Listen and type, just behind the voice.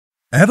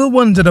Ever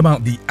wondered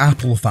about the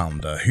Apple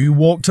founder who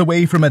walked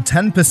away from a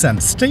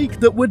 10% stake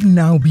that would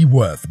now be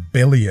worth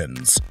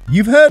billions?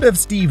 You've heard of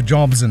Steve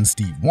Jobs and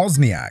Steve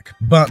Wozniak,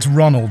 but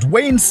Ronald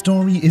Wayne's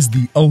story is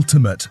the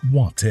ultimate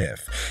what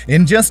if.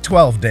 In just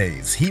 12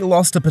 days, he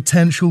lost a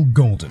potential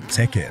golden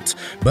ticket.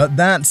 But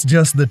that's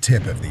just the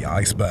tip of the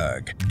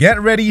iceberg.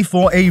 Get ready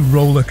for a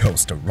roller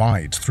coaster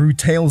ride through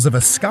tales of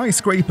a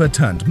skyscraper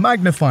turned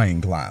magnifying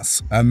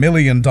glass, $1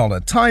 million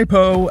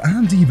typo,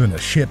 and even a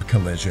ship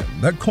collision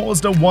that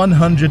caused a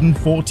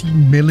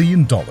 $140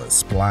 million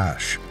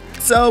splash.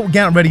 So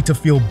get ready to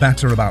feel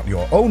better about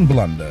your own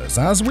blunders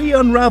as we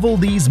unravel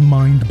these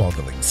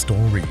mind-boggling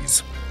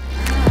stories.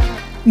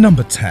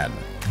 Number 10.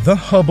 The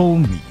Hubble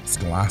needs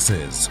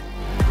glasses.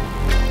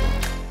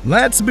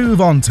 Let's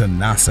move on to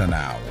NASA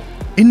now.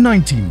 In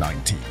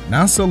 1990,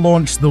 NASA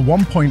launched the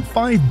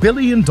 $1.5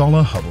 billion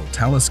Hubble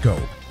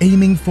telescope,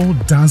 aiming for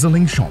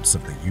dazzling shots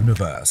of the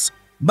universe.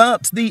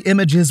 But the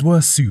images were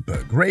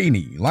super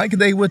grainy, like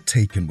they were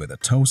taken with a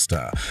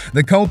toaster.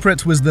 The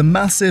culprit was the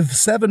massive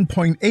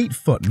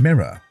 7.8-foot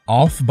mirror,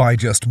 off by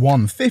just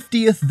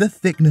 1/50th the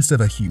thickness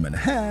of a human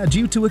hair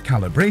due to a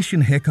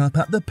calibration hiccup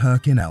at the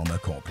Perkin-Elmer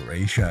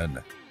Corporation.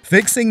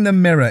 Fixing the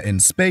mirror in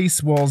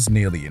space was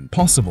nearly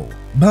impossible,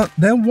 but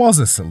there was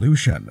a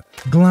solution: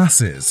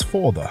 glasses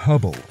for the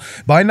Hubble.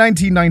 By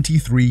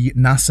 1993,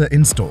 NASA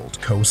installed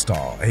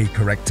CoStar, a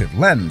corrective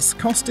lens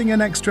costing an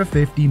extra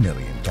 $50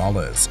 million.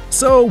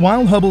 So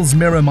while Hubble's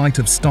mirror might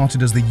have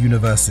started as the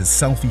universe's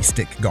selfie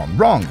stick gone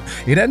wrong,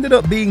 it ended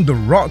up being the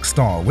rock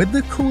star with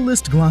the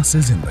coolest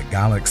glasses in the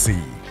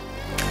galaxy.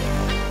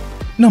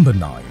 Number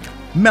 9.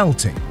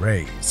 Melting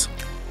rays.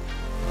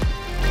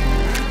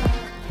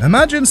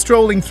 Imagine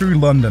strolling through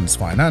London's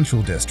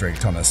financial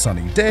district on a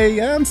sunny day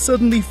and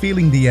suddenly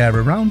feeling the air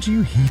around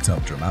you heat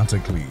up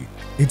dramatically.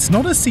 It's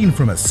not a scene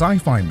from a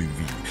sci-fi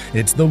movie,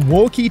 it's the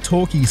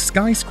walkie-talkie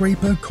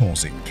skyscraper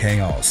causing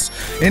chaos.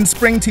 In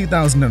spring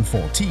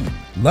 2014,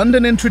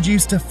 London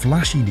introduced a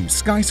flashy new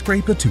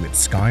skyscraper to its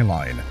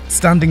skyline.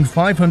 Standing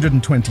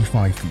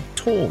 525 feet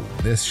tall,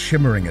 this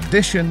shimmering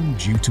addition,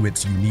 due to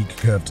its unique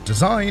curved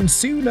design,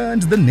 soon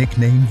earned the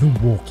nickname the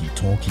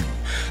walkie-talkie.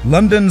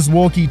 London's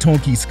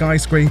walkie-talkie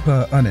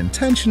skyscraper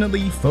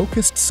unintentionally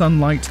focused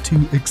sunlight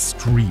to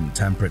extreme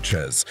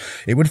temperatures.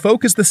 It would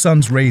focus the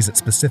sun's rays at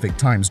specific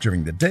times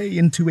during the day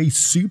into a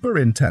super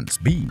intense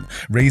beam,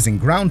 raising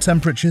ground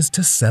temperatures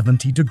to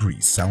 70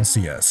 degrees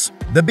Celsius.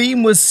 The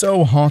beam was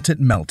so hot it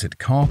melted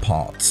car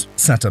parts,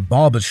 set a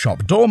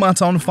barbershop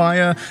doormat on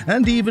fire,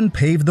 and even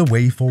paved the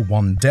way for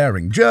one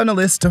daring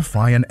journalist to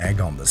fry an egg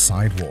on the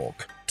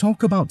sidewalk.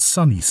 Talk about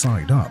sunny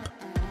side up.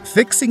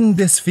 Fixing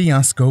this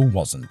fiasco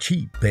wasn't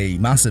cheap. A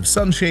massive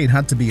sunshade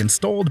had to be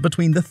installed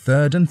between the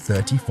 3rd and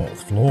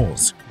 34th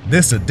floors.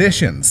 This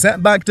addition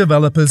set back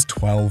developers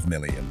 $12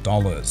 million,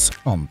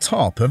 on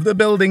top of the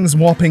building's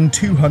whopping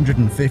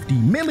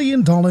 $250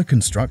 million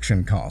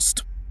construction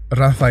cost.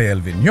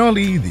 Raphael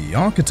Vignoli, the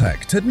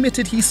architect,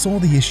 admitted he saw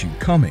the issue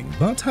coming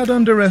but had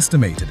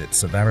underestimated its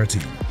severity.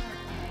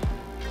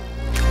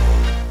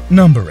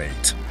 Number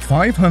 8.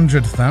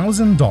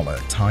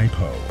 $500,000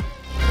 typo.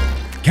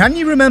 Can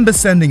you remember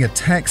sending a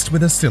text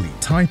with a silly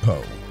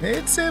typo?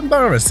 It's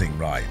embarrassing,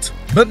 right?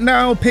 But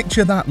now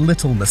picture that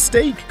little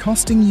mistake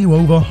costing you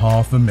over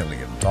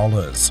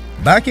 $500,000.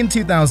 Back in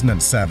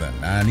 2007,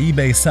 an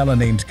eBay seller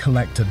named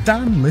Collector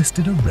Dan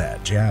listed a rare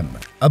gem: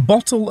 a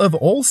bottle of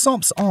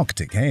Allsop's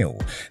Arctic Ale.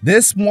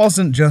 This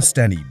wasn't just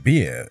any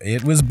beer,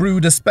 it was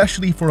brewed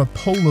especially for a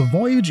polar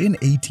voyage in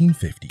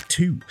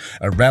 1852,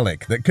 a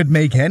relic that could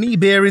make any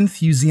beer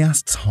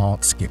enthusiast's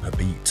heart skip a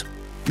beat.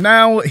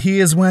 Now,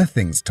 here's where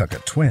things took a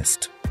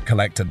twist.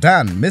 Collector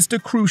Dan missed a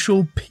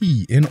crucial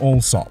P in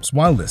Allsop's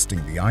while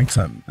listing the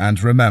item.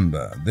 And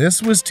remember,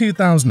 this was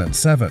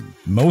 2007.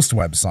 Most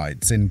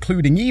websites,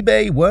 including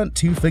eBay, weren't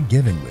too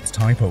forgiving with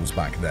typos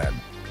back then.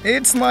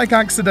 It's like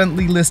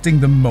accidentally listing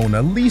the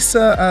Mona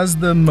Lisa as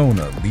the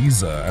Mona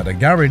Lisa at a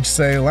garage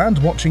sale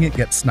and watching it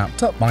get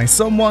snapped up by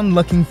someone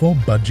looking for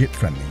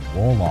budget-friendly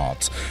wall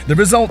art. The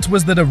result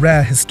was that a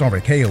rare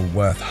historic ale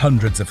worth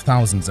hundreds of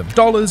thousands of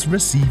dollars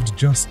received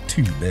just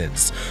 2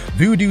 bids.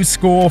 Voodoo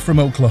Score from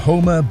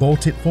Oklahoma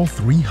bought it for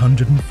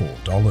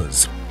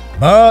 $304.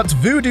 But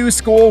Voodoo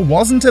Score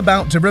wasn't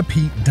about to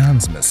repeat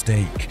Dan's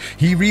mistake.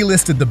 He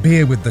relisted the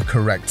beer with the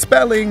correct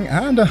spelling,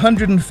 and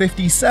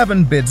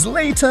 157 bids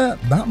later,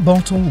 that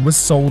bottle was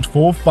sold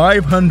for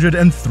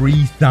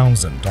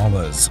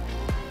 $503,000.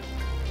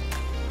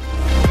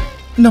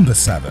 Number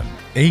 7.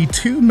 A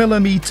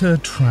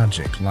 2mm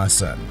tragic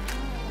lesson.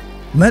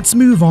 Let's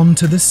move on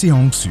to the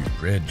Seongsu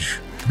Bridge.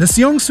 The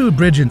Seongsu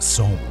Bridge in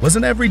Seoul was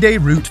an everyday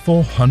route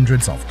for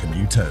hundreds of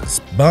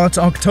commuters, but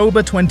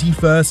October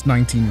 21st,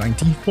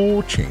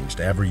 1994 changed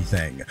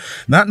everything.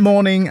 That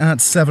morning at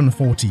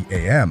 7:40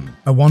 a.m.,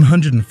 a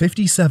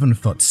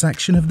 157-foot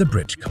section of the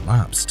bridge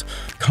collapsed.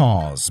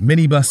 Cars,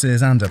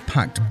 minibuses, and a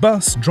packed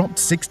bus dropped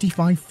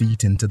 65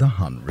 feet into the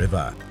Han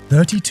River.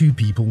 32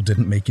 people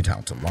didn't make it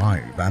out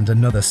alive, and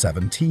another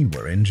 17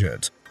 were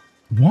injured.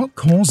 What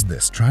caused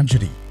this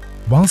tragedy?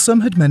 While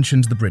some had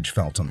mentioned the bridge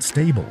felt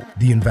unstable,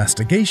 the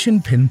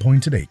investigation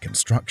pinpointed a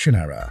construction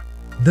error.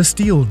 The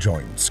steel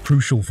joints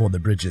crucial for the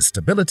bridge's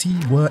stability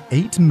were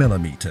 8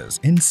 mm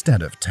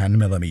instead of 10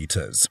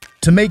 mm.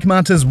 To make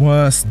matters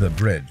worse, the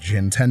bridge,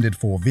 intended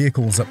for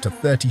vehicles up to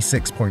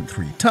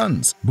 36.3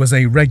 tons, was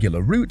a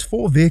regular route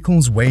for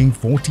vehicles weighing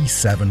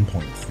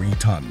 47.3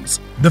 tons.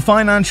 The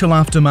financial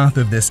aftermath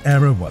of this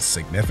error was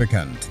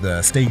significant.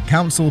 The state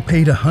council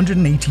paid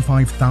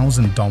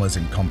 $185,000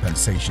 in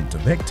compensation to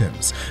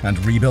victims,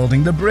 and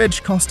rebuilding the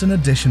bridge cost an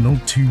additional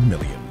 $2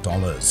 million.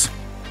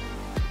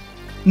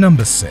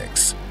 Number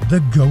 6. The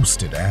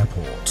ghosted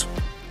airport.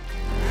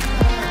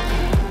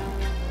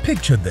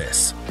 Picture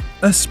this: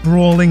 a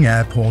sprawling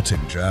airport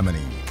in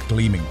Germany,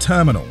 gleaming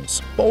terminals,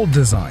 bold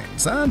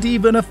designs, and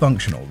even a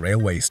functional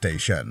railway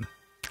station.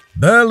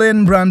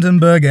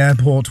 Berlin-Brandenburg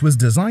Airport was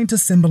designed to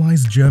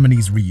symbolize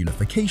Germany's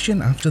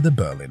reunification after the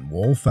Berlin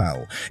Wall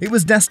fell. It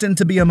was destined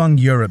to be among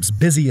Europe's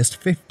busiest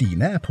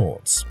 15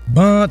 airports.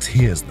 But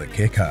here's the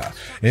kicker: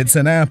 it's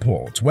an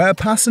airport where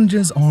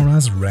passengers are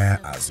as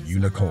rare as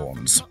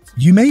unicorns.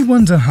 You may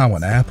wonder how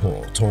an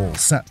airport, all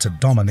set to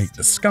dominate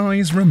the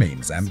skies,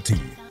 remains empty.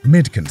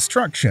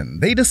 Mid-construction,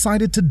 they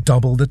decided to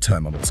double the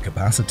terminal's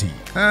capacity,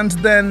 and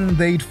then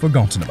they'd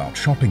forgotten about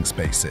shopping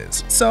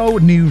spaces, so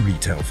new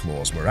retail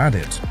floors were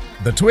added.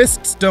 The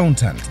twists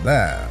don't end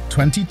there.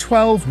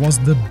 2012 was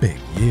the big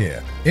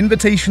year.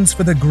 Invitations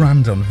for the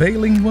grand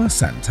unveiling were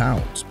sent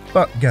out.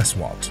 But guess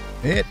what?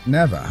 It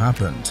never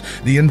happened.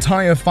 The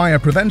entire fire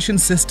prevention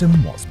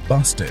system was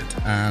busted,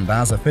 and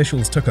as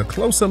officials took a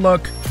closer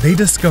look, they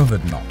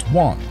discovered not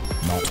one,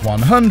 not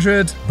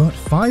 100, but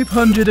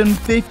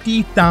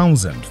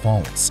 550,000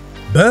 faults.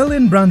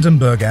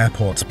 Berlin-Brandenburg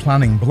Airport's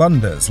planning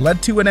blunders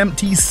led to an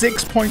empty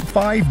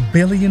 $6.5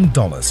 billion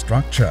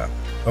structure,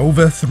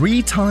 over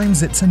 3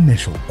 times its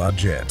initial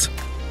budget.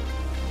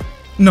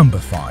 Number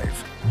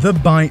 5. The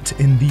bite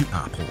in the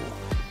apple.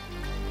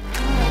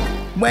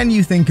 When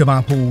you think of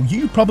Apple,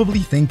 you probably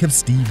think of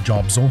Steve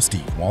Jobs or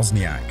Steve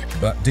Wozniak.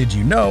 But did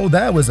you know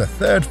there was a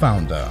third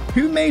founder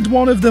who made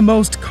one of the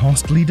most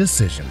costly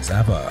decisions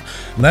ever?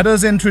 Let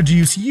us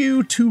introduce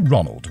you to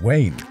Ronald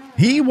Wayne.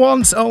 He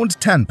once owned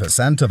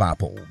 10% of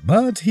Apple,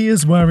 but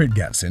here's where it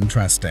gets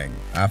interesting.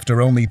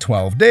 After only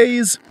 12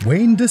 days,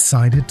 Wayne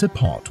decided to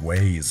part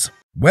ways.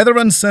 Whether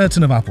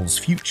uncertain of Apple's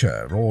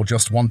future or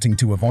just wanting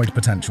to avoid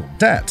potential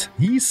debt,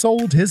 he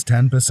sold his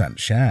 10%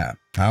 share.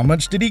 How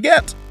much did he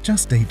get?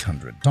 Just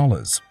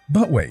 $800.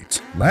 But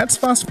wait, let's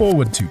fast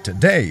forward to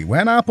today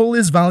when Apple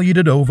is valued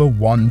at over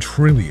 $1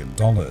 trillion.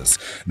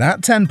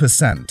 That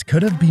 10%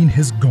 could have been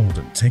his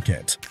golden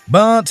ticket.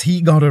 But he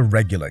got a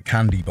regular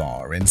candy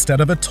bar instead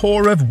of a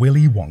tour of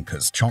Willy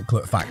Wonka's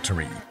chocolate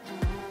factory.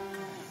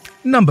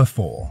 Number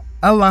 4.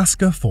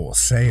 Alaska for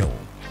sale.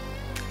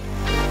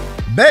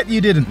 Bet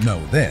you didn't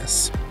know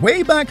this.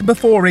 Way back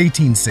before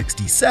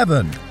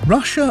 1867,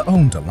 Russia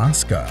owned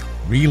Alaska,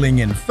 reeling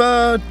in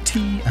fur,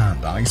 tea,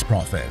 and ice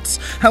profits.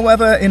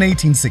 However, in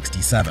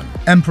 1867,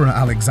 Emperor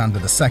Alexander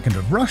II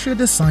of Russia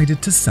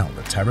decided to sell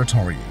the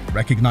territory,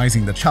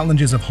 recognizing the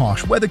challenges of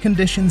harsh weather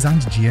conditions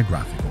and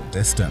geographical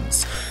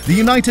distance. The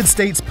United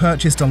States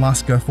purchased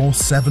Alaska for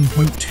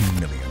 $7.2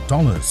 million,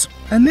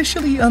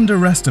 initially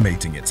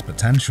underestimating its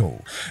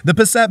potential. The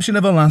perception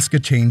of Alaska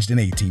changed in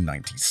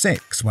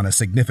 1896 when a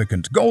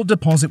significant gold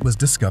deposit was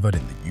discovered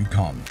in the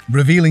Yukon,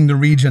 revealing the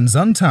region's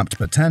untapped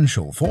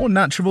potential for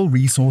natural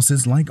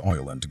resources like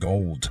oil and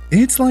gold.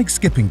 It's like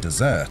skipping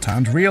dessert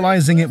and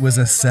realizing it was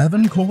a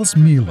 7-course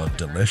meal of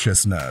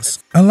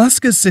deliciousness.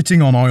 Alaska's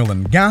sitting on oil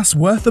and gas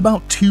worth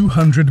about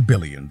 $200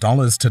 billion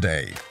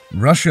today.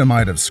 Russia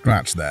might have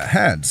scratched their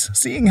heads,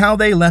 seeing how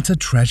they let a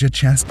treasure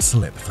chest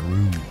slip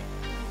through.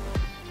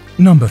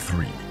 Number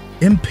 3.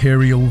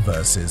 Imperial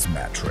versus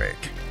metric.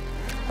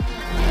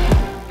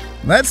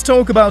 Let's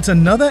talk about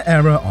another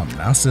error on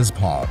NASA's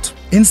part.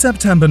 In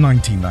September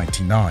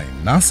 1999,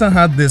 NASA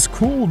had this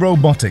cool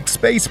robotic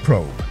space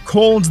probe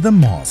called the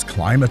Mars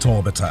Climate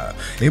Orbiter.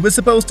 It was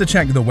supposed to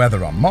check the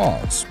weather on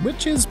Mars,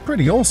 which is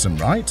pretty awesome,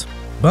 right?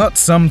 But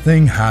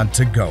something had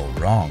to go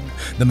wrong.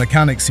 The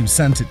mechanics who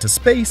sent it to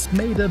space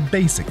made a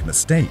basic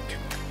mistake.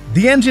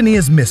 The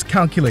engineers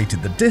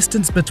miscalculated the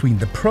distance between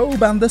the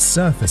probe and the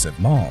surface of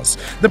Mars.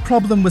 The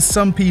problem was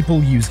some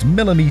people used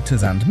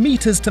millimeters and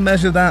meters to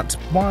measure that,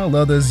 while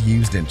others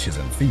used inches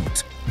and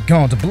feet.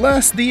 God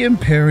bless the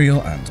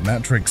imperial and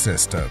metric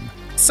system.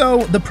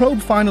 So, the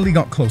probe finally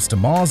got close to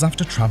Mars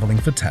after traveling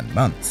for 10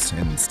 months.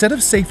 Instead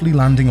of safely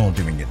landing or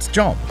doing its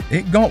job,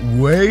 it got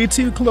way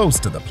too close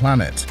to the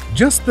planet.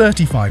 Just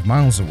 35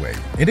 miles away,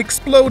 it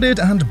exploded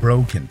and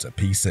broke into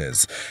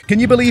pieces. Can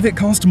you believe it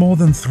cost more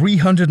than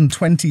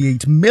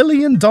 $328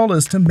 million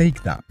to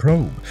make that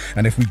probe?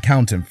 And if we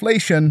count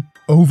inflation,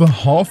 over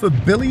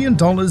 $500 million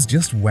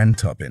just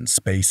went up in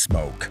space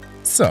smoke.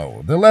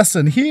 So, the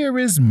lesson here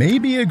is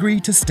maybe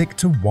agree to stick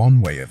to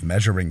one way of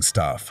measuring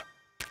stuff.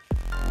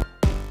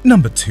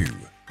 Number 2.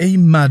 A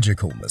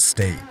magical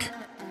mistake.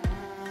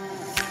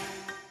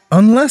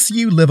 Unless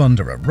you live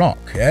under a rock,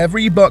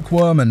 every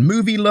bookworm and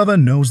movie lover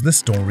knows the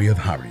story of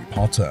Harry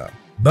Potter.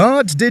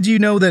 But did you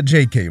know that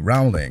J.K.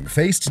 Rowling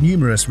faced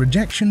numerous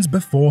rejections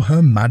before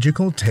her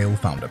magical tale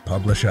found a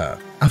publisher?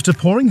 After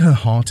pouring her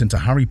heart into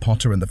Harry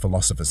Potter and the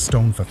Philosopher's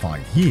Stone for 5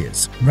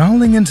 years,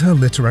 Rowling and her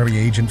literary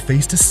agent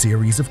faced a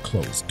series of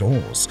closed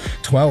doors.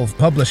 12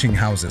 publishing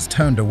houses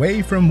turned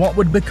away from what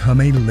would become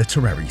a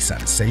literary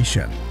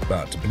sensation.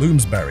 But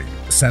Bloomsbury,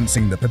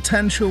 sensing the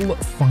potential,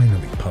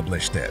 finally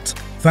published it.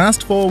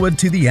 Fast forward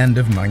to the end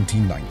of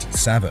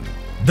 1997.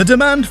 The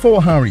demand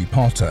for Harry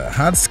Potter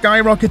had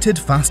skyrocketed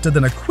faster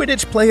than a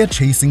Quidditch player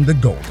chasing the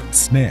golden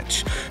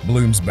snitch.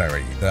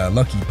 Bloomsbury, the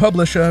lucky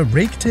publisher,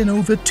 raked in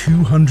over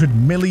 $200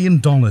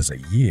 million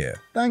a year,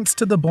 thanks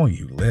to The Boy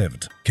Who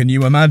Lived. Can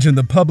you imagine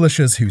the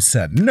publishers who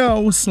said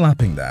no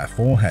slapping their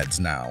foreheads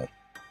now?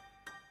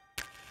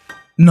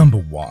 Number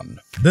 1.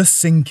 The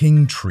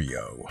Sinking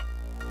Trio.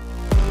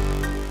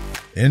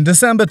 In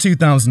December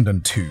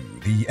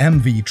 2002, the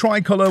MV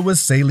Tricolor was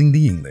sailing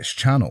the English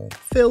Channel,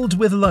 filled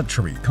with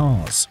luxury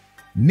cars.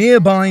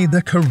 Nearby,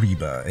 the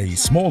Kariba, a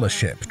smaller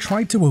ship,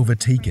 tried to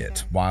overtake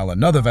it, while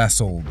another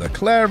vessel, the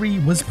Clary,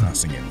 was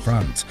passing in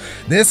front.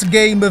 This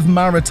game of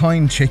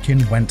maritime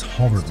chicken went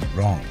horribly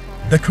wrong.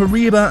 The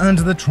Kariba and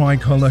the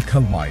Tricolor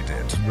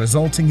collided,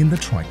 resulting in the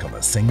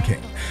Tricolor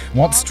sinking.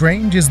 What's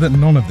strange is that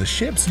none of the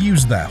ships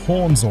used their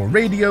horns or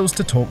radios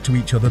to talk to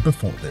each other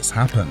before this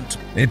happened.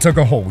 It took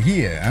a whole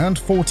year and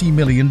 $40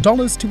 million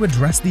to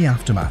address the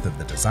aftermath of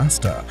the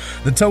disaster.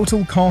 The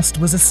total cost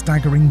was a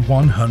staggering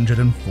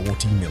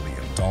 $140 million.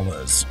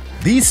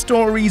 These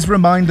stories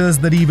remind us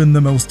that even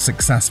the most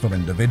successful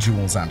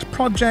individuals and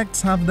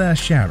projects have their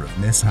share of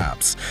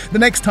mishaps. The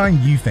next time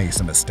you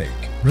face a mistake,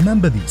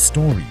 remember these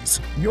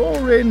stories.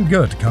 You're in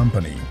good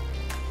company.